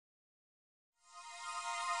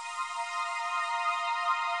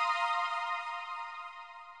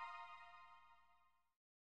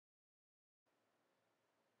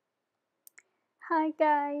Hi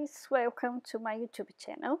guys, welcome to my YouTube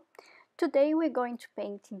channel. Today we're going to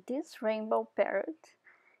paint this rainbow parrot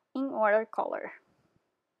in watercolor.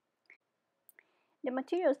 The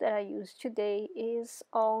materials that I use today is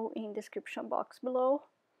all in the description box below.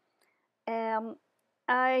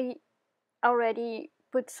 I already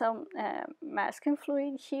put some masking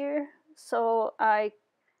fluid here so I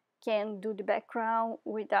can do the background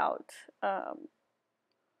without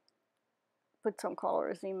put some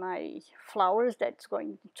colors in my flowers that's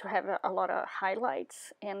going to have a lot of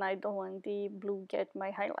highlights, and I don't want the blue get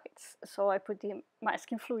my highlights, so I put the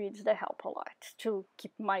masking fluids that help a lot to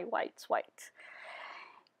keep my whites white.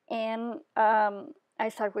 And I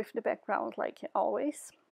start with the background like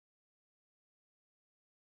always.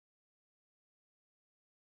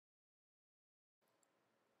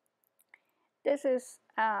 This is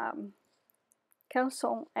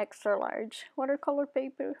Canson extra large watercolor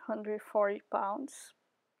paper, 140 pounds,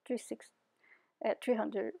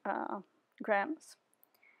 300 grams.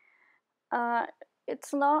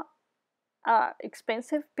 It's not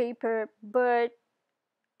expensive paper, but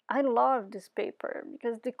I love this paper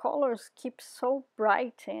because the colors keep so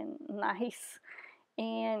bright and nice.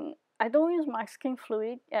 And I don't use masking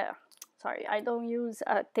fluid, sorry, I don't use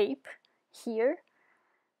tape here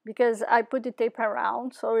because I put the tape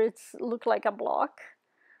around so it's look like a block,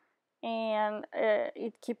 and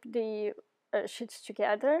it keep the sheets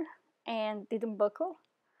together and didn't buckle.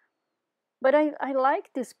 But I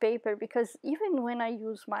like this paper because even when I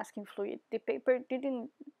use masking fluid, the paper didn't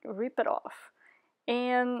rip it off.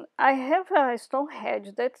 And I have a stone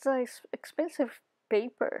hedge that's an expensive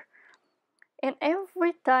paper, and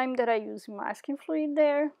every time that I use masking fluid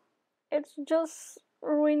there, it's just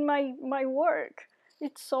ruin my work.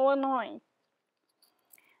 It's so annoying.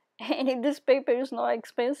 And this paper is not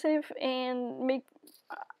expensive, and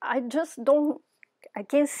I just don't, I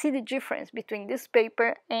can't see the difference between this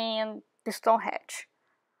paper and the stone hedge.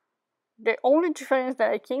 The only difference that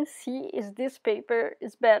I can see is this paper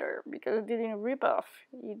is better because it didn't rip off.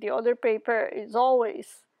 The other paper is always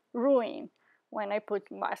ruined when I put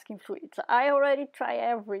masking fluids. I already try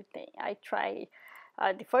everything. I try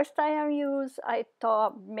the first time I use, I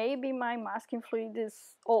thought maybe my masking fluid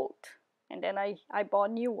is old, and then I bought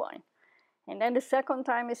a new one. And then the second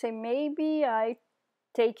time I say maybe I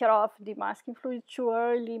take it off the masking fluid too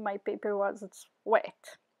early, my paper was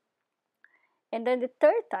wet. And then the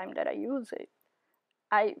third time that I use it,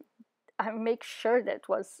 I I make sure that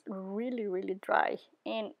was really dry,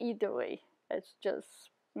 and either way it's just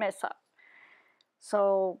mess up.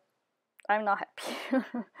 So I'm not happy.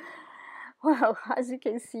 Well, as you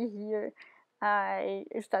can see here, I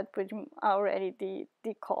start putting already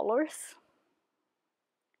the colors.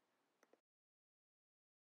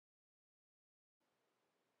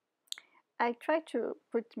 I try to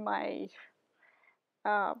put my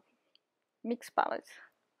uh, mix palette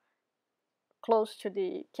close to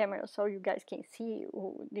the camera so you guys can see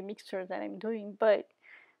the mixture that I'm doing, but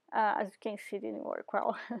as you can see, it didn't work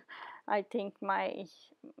well. I think my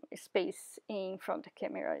space in front of the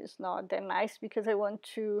camera is not that nice because I want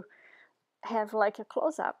to have like a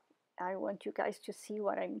close-up. I want you guys to see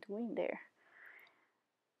what I'm doing there.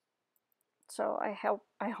 So I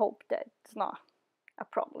hope that's not a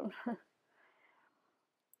problem.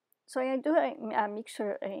 So I do a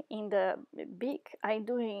mixture in the beak. I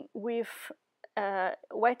do it with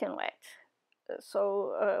wet and wet.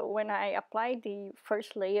 So when I applied the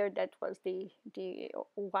first layer, that was the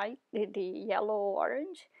white, the yellow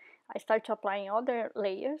orange, I start applying other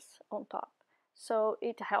layers on top, so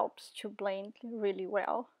it helps to blend really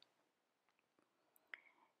well.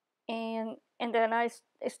 And then I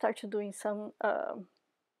start doing some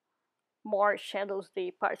more shadows,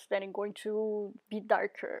 the parts that are going to be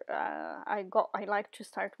darker. I like to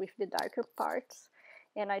start with the darker parts,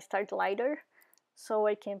 and I start lighter so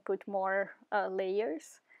I can put more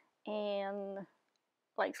layers and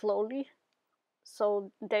like slowly,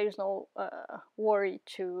 so there's no worry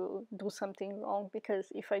to do something wrong, because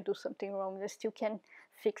if I do something wrong I still can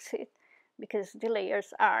fix it because the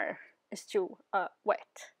layers are still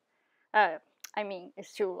wet. I mean it's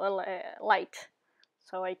still light,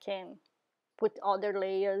 so I can put other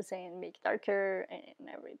layers and make it darker and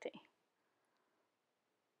everything.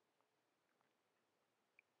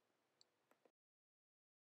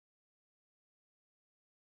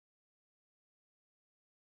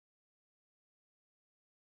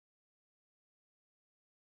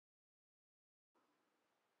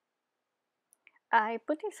 I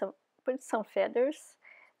put some feathers,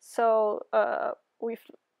 so with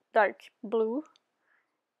dark blue,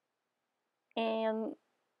 and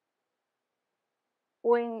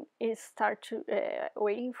when it starts to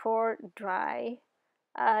waiting for dry,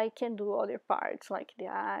 I can do other parts like the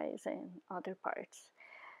eyes and other parts.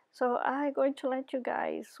 So I'm going to let you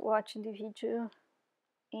guys watch the video,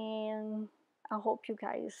 and I hope you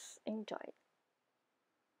guys enjoy.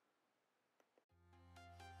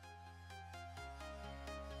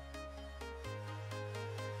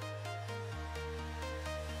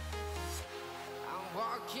 I'm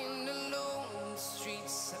walking alone, the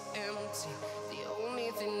streets are empty. The only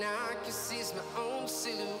thing I can see is my own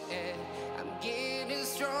silhouette. I'm getting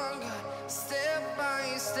stronger, step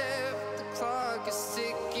by step. The clock is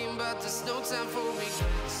ticking, but there's no time for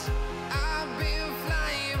regrets. I've been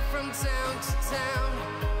flying from town to town,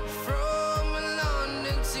 from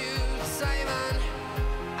London to Taiwan.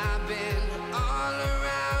 I've been all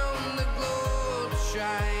around the globe,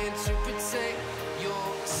 trying to protect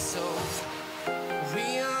your soul.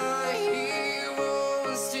 We are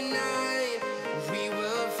heroes tonight. We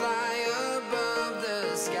will fly above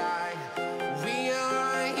the sky. We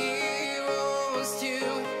are heroes tonight.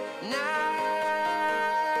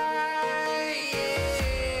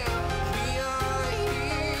 Yeah. We are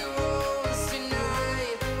heroes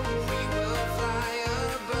tonight. We will fly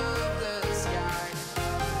above the sky.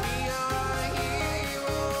 We are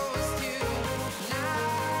heroes tonight.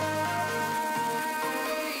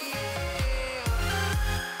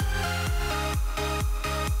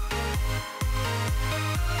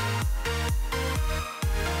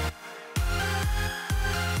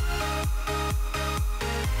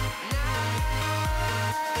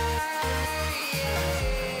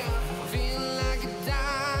 Feeling like a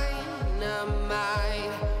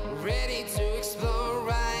dynamite, ready to explode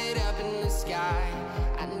right up in the sky.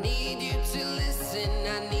 I need you to listen,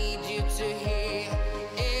 I need you to hear,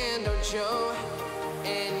 and don't show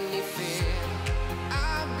any fear.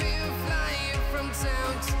 I've been flying from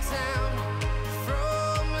town to town,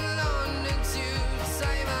 from London to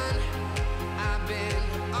Taiwan. I've been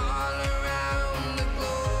all around the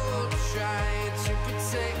globe, trying to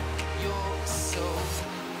protect your soul.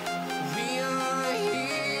 We are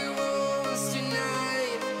heroes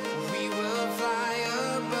tonight. We will fly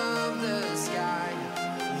above the sky.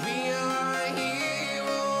 We are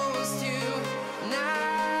heroes tonight.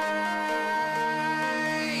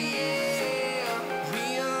 Yeah. We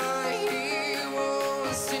are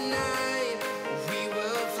heroes tonight. We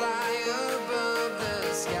will fly above the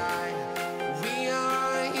sky. We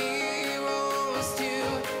are heroes tonight.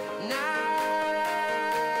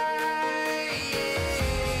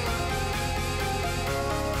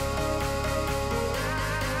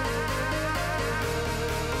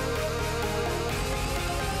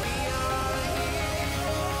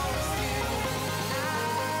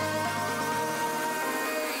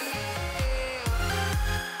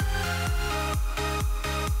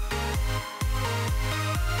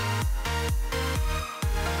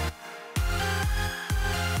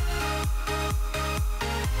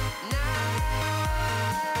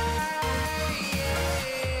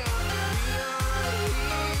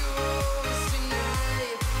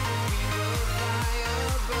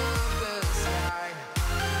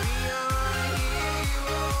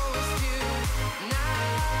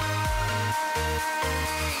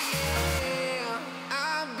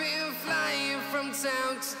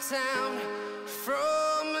 Town to town,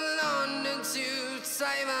 from London to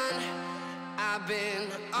Taiwan. I've been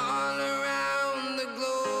all around the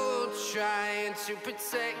globe, trying to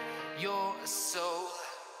protect your soul.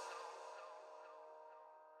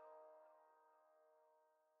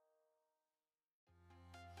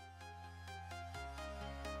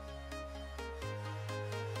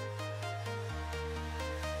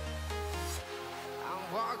 I'm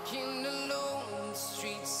walking alone, the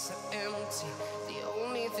streets are empty. The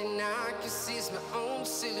only thing I can see is my own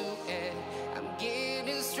silhouette. I'm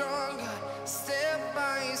getting stronger, step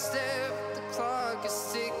by step. The clock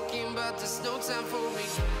is ticking, but there's no time for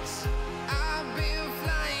regrets. I've been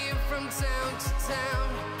flying from town to town,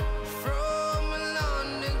 from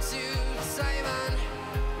London to Taiwan.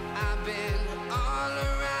 I've been all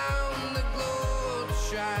around the globe,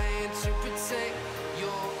 trying to protect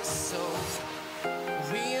your soul.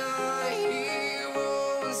 We are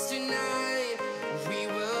heroes tonight. We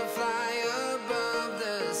will fly above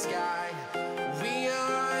the sky. We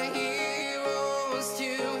are heroes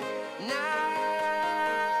tonight.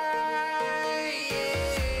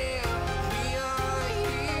 Yeah. We are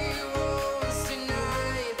heroes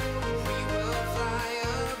tonight.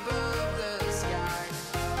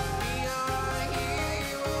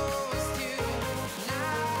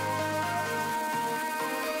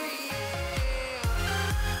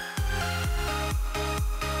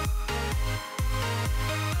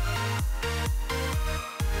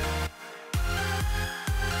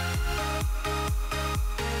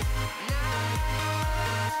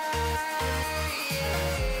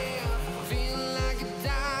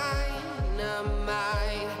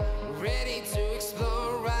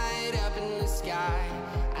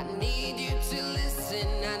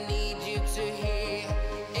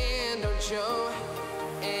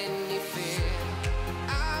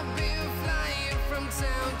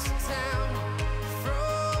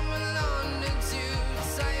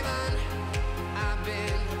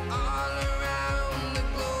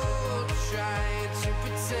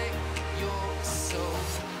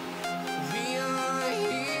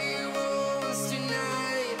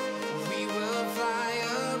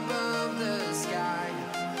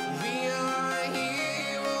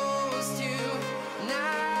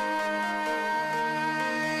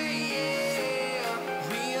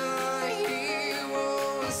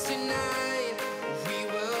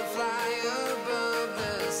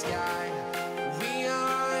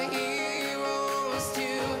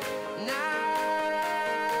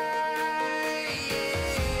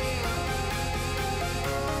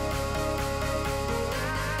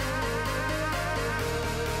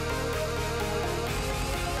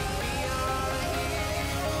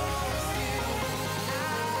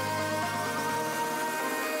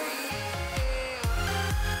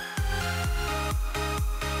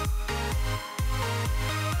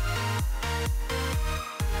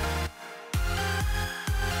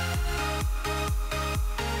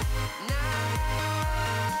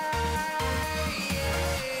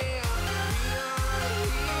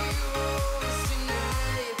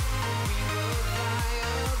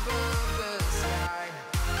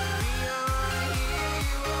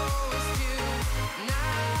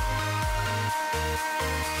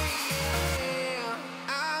 Yeah,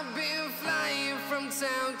 I've been flying from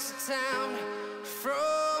town to town,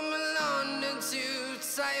 from London to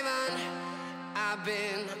Taiwan. I've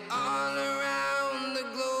been all around the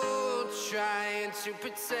globe trying to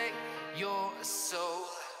protect your soul.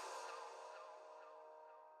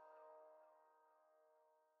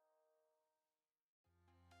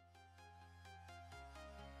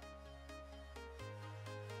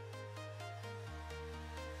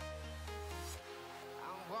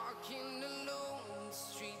 Walking alone, the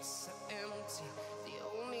streets are empty. The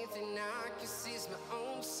only thing I can see is my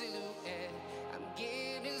own silhouette. I'm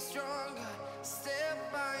getting stronger, step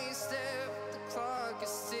by step. The clock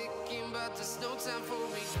is ticking, but there's no time for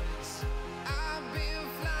regrets. I've been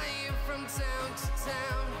flying from town to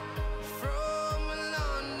town, from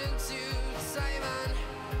London to Taiwan.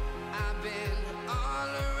 I've been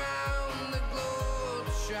all around the globe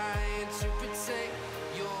trying to protect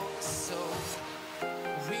your soul.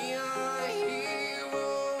 We are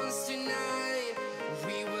heroes tonight.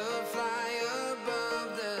 We will fly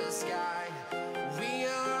above the sky. We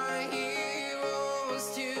are heroes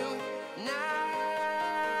tonight.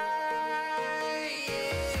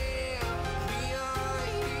 Yeah. We are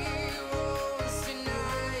heroes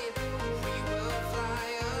tonight. We will fly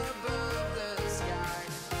above the sky.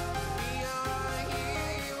 We are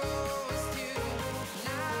heroes tonight.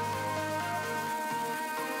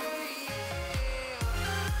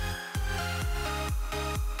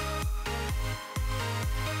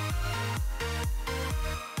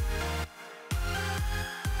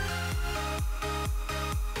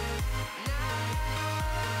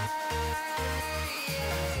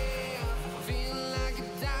 Feel like a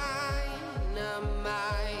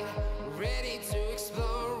dynamite, ready to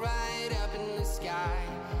explode right up in the sky.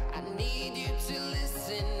 I need you to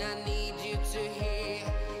listen, I need you to hear,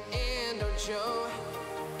 and don't show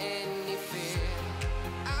any fear.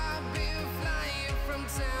 I've been flying from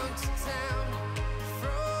town to town,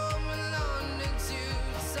 from London to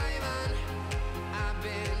Taiwan. I've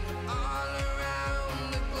been all around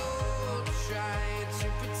the globe trying to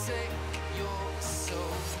protect your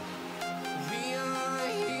soul. We are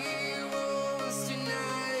heroes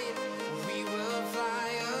tonight. We will fly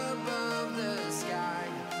above the sky.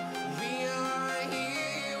 We are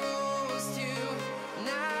heroes tonight.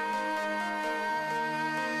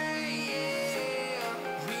 Yeah.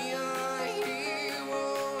 We are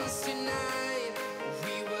heroes tonight.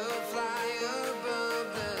 We will fly above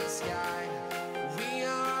the sky. We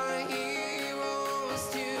are heroes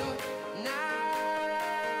tonight.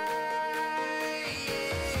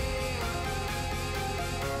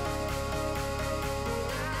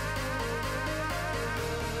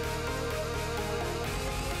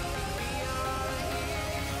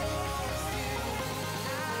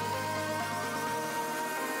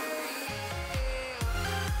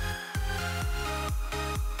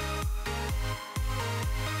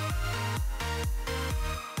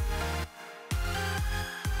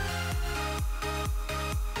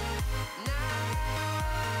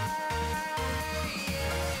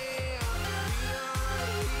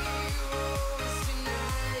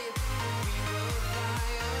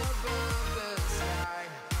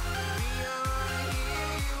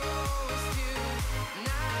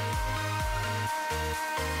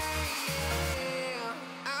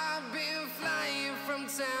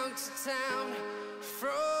 Town to town,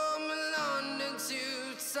 from London to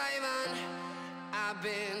Taiwan. I've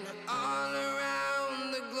been all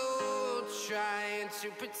around the globe trying to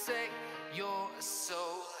protect your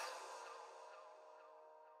soul.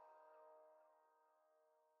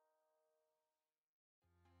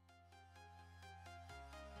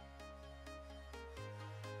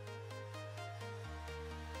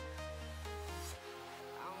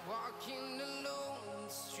 I'm walking alone,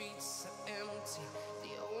 the streets are empty.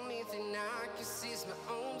 The only thing I can see is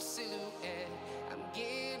my own silhouette. I'm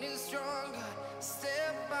getting stronger,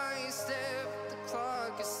 step by step. The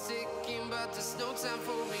clock is ticking, but there's no time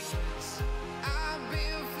for regrets. I've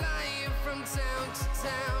been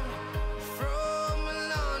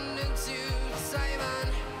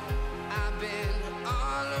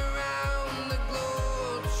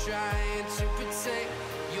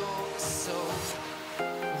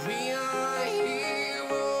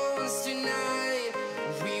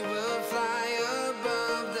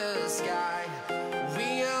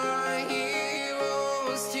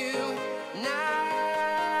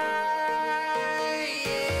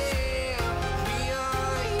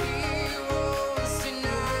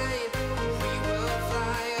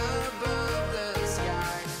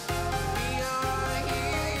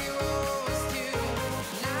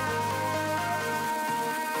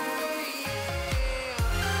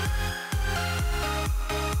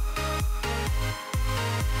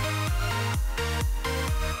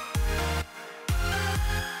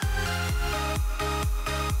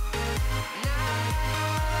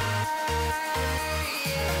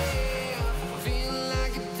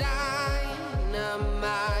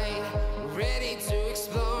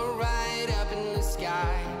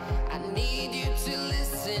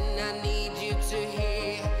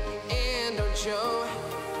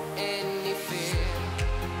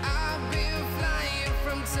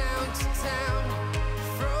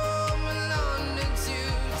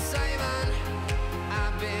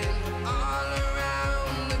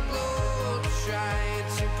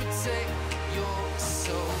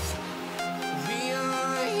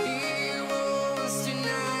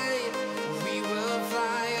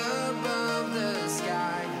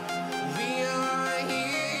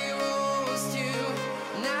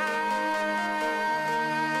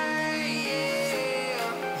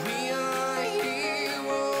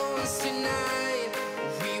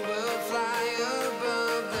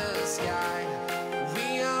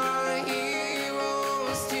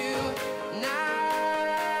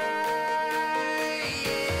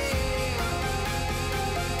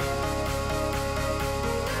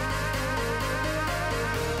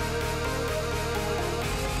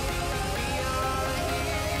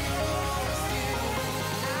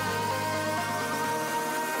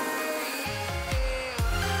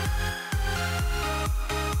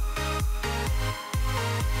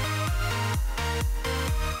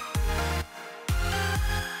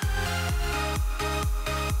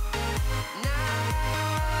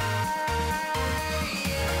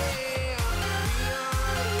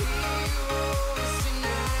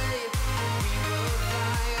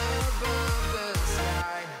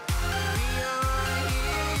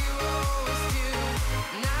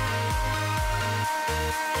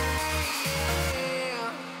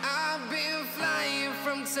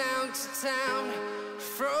town to town,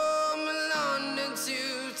 from London to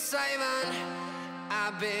Taiwan.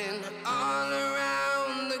 I've been all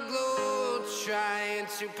around the globe trying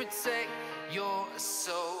to protect your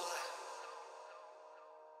soul.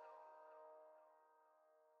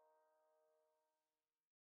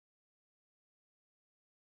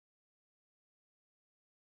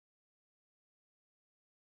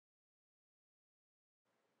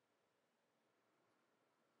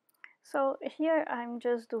 So here I'm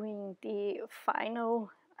just doing the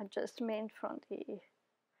final adjustment from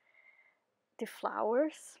the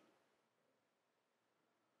flowers.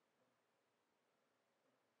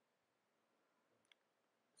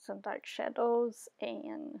 Some dark shadows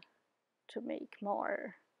and to make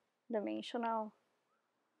more dimensional.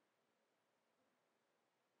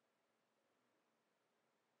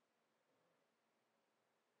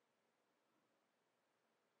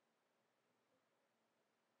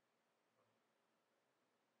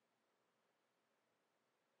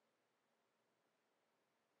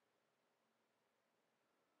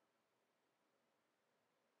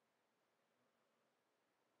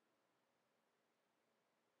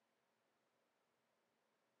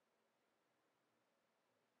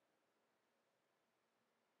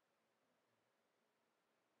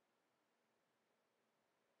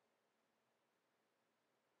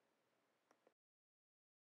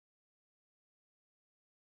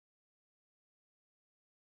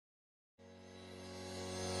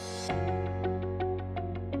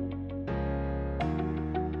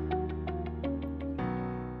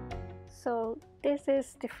 So this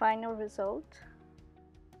is the final result.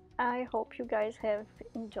 I hope you guys have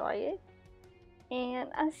enjoyed it, and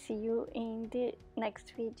I'll see you in the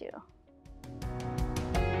next video.